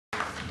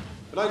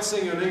I'd like to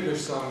sing you an English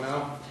song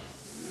now.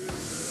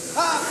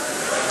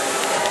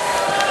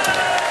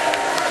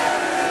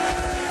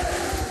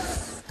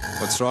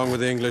 What's wrong with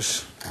the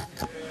English?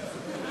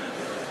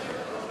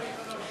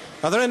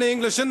 Are there any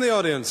English in the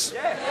audience?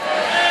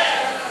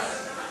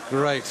 Yes.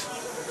 Great.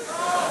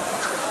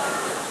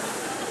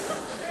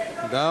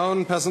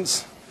 Down,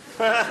 peasants.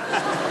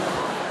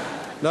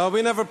 No,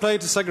 we never played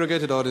to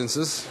segregated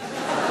audiences.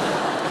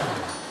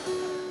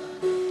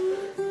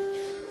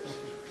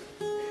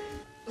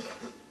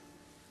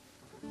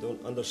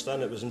 Don't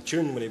understand it was in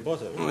tune when he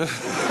bought it.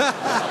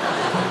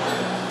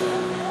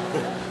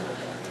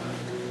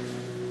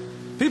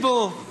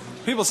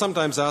 People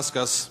sometimes ask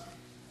us,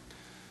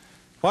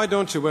 why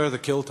don't you wear the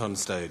kilt on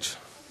stage?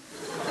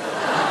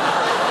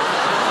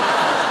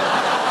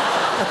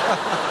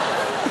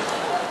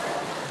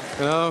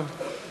 You know,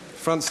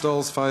 front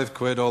stall's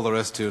 £5, all the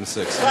rest 2 and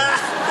 6. There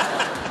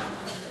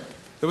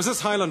was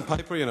this Highland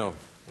piper, you know,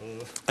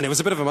 and he was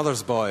a bit of a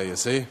mother's boy, you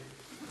see.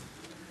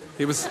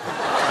 He was a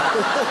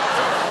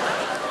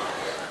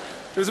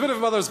bit of a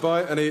mother's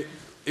boy, and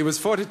he was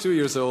 42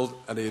 years old,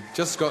 and he had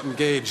just got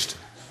engaged.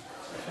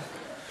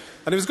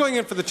 And he was going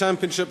in for the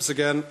championships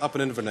again up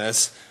in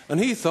Inverness, and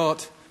he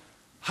thought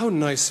how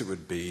nice it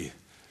would be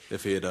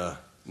if he had a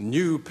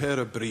new pair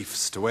of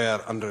briefs to wear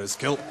under his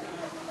kilt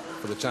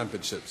for the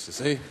championships, you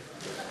see.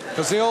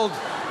 Because the old...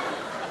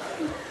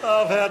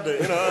 I've heard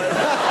it, you know.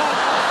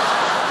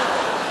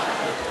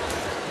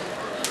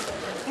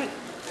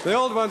 The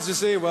old ones, you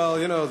see, well,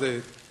 you know,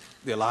 the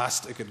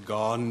elastic had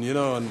gone, you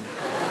know, and...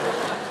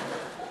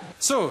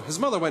 So, his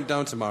mother went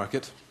down to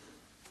market,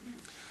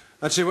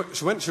 and she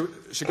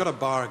got a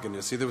bargain,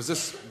 you see. There was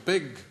this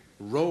big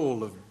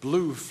roll of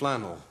blue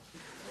flannel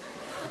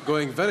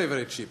going very,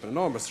 very cheap, an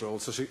enormous roll.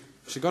 So she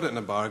got it in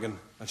a bargain,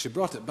 and she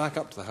brought it back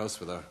up to the house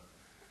with her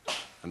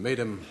and made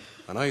him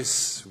a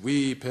nice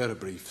wee pair of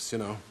briefs, you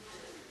know,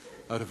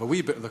 out of a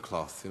wee bit of the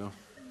cloth, you know.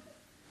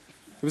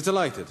 He was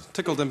delighted.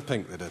 Tickled him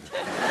pink, they did.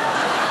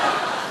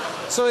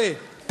 So he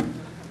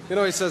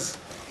says,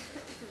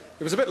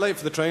 he was a bit late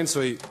for the train,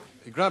 so he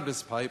grabbed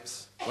his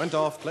pipes, went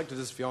off, collected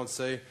his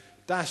fiancée,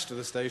 dashed to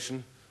the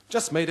station,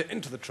 just made it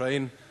into the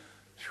train,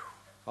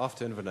 off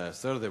to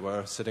Inverness. There they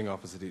were, sitting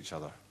opposite each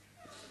other.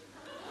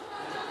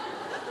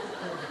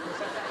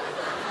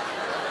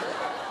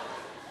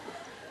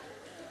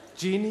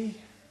 Jeannie?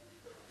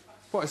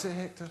 What is it,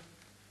 Hector?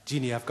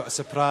 Jeannie, I've got a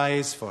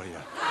surprise for you.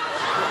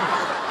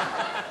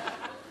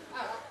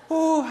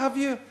 Oh, have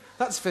you?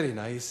 That's very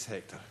nice,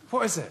 Hector.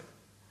 What is it?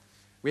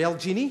 Well,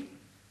 Jeannie?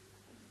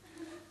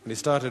 And he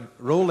started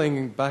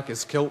rolling back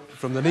his kilt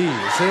from the knee,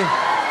 you see?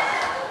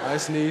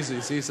 Nice and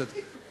easy. So he said,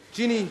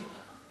 Jeannie,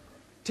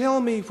 tell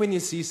me when you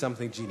see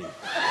something, Jeannie.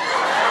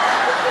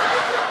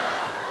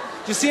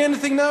 Do you see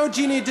anything now,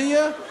 Jeannie, do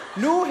you?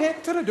 No,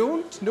 Hector, I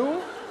don't.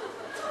 No.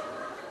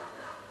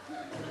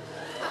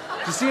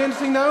 Do you see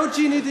anything now,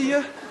 Jeannie, do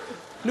you?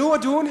 No, I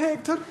don't,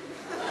 Hector.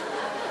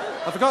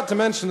 I forgot to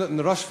mention that in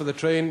the rush for the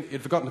train,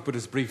 he'd forgotten to put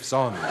his briefs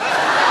on.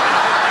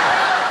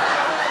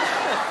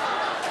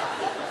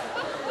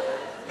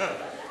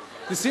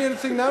 Do you see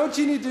anything now,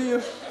 Jeannie, do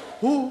you?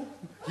 Oh,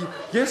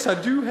 yes, I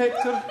do,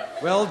 Hector.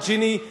 Well,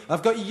 Jeannie,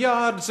 I've got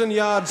yards and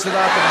yards of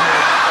that in my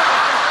head.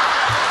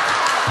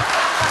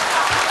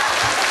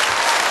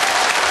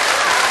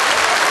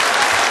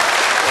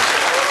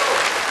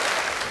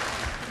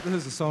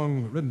 This is a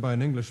song written by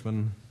an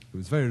Englishman who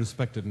was very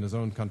respected in his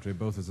own country,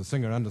 both as a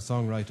singer and a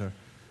songwriter,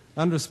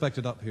 and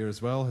respected up here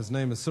as well. His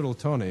name is Cyril.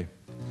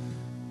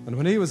 And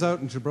when he was out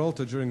in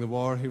Gibraltar during the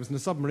war, he was in the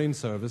submarine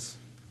service,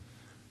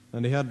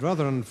 and he had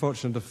rather an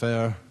unfortunate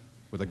affair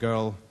with a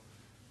girl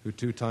who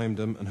two-timed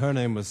him, and her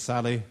name was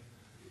Sally,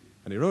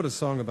 and he wrote a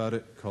song about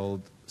it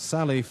called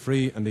Sally,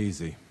 Free and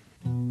Easy.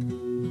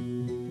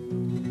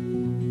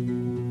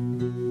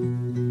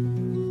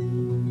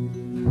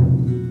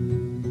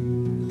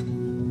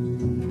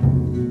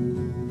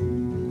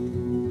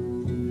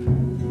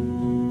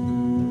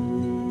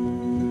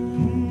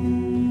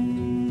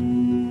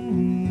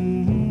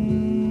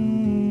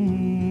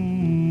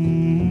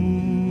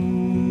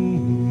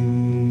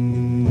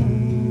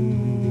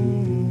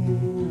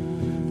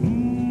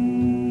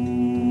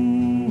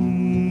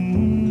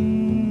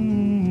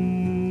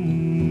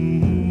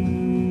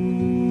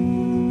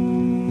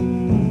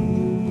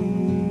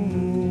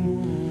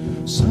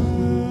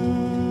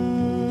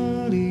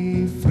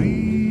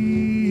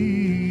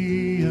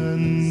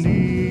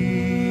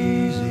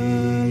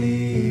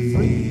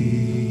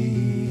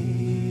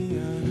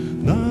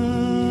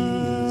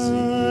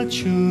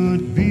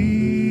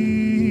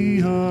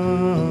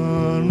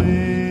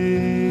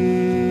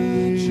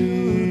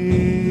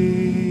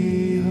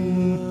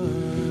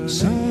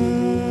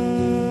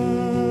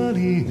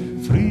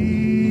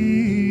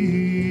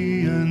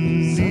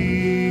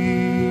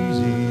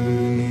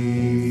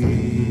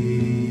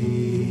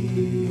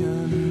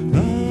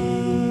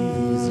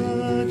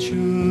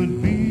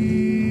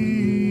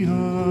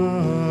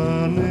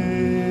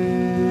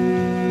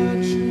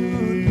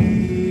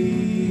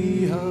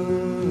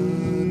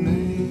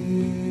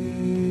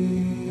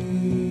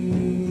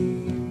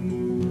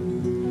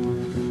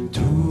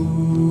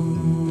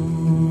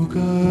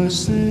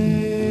 sailors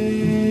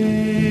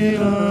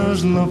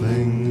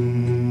loving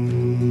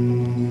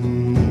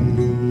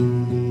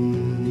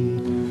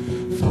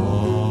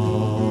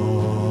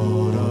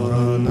for a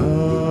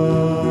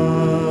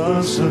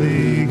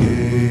nursery game.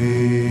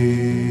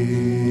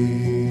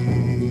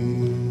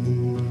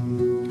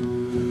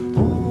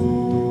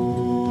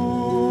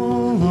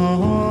 All the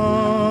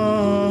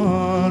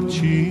heart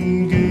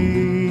she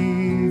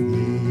gave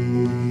me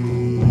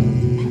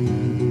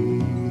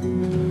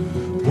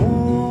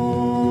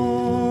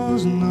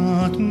was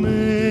not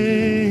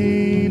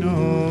made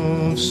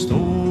of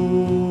stone.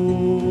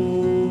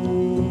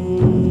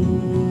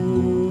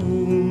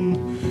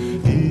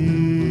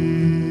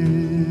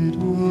 It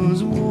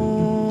was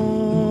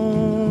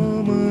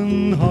warm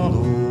and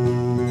hollow,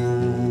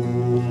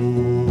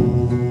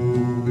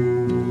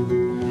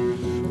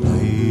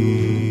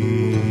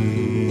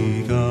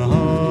 like a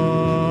honeycomb.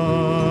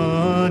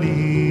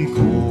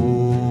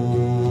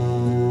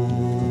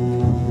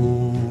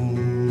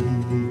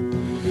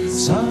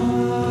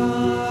 Sally,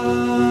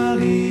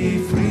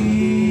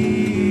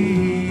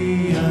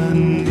 free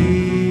and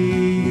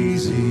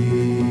easy,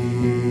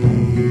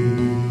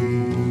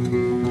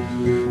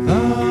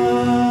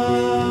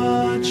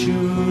 that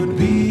should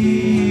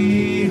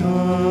be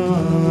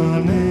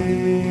her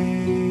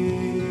name.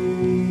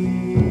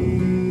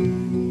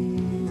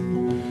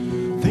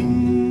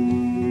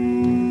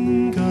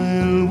 Think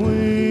I'll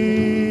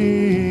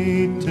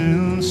wait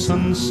till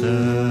sunset,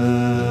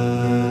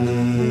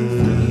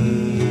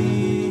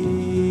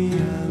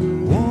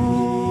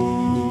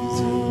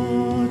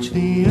 watch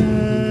the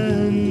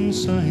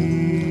ensign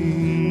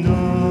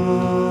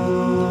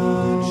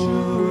that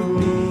should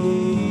be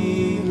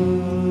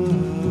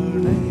her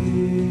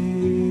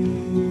name.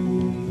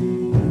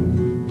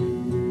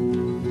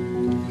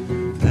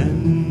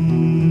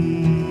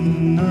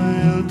 Then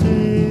I'll take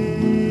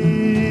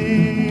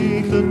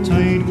the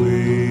tideway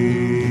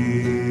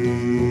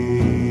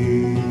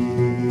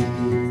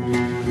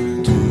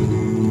to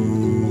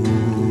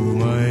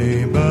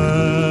my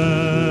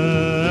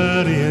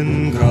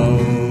burying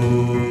ground.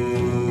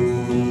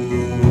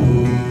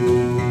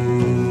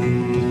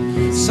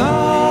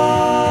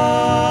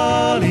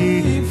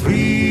 Sally,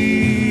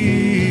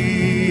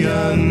 free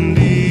and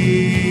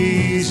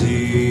easy,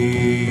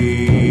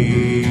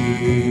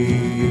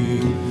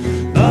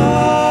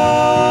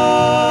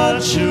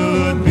 that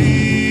should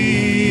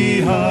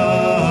be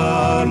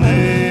her name.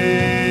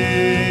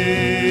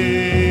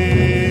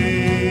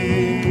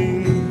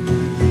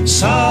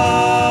 Sally,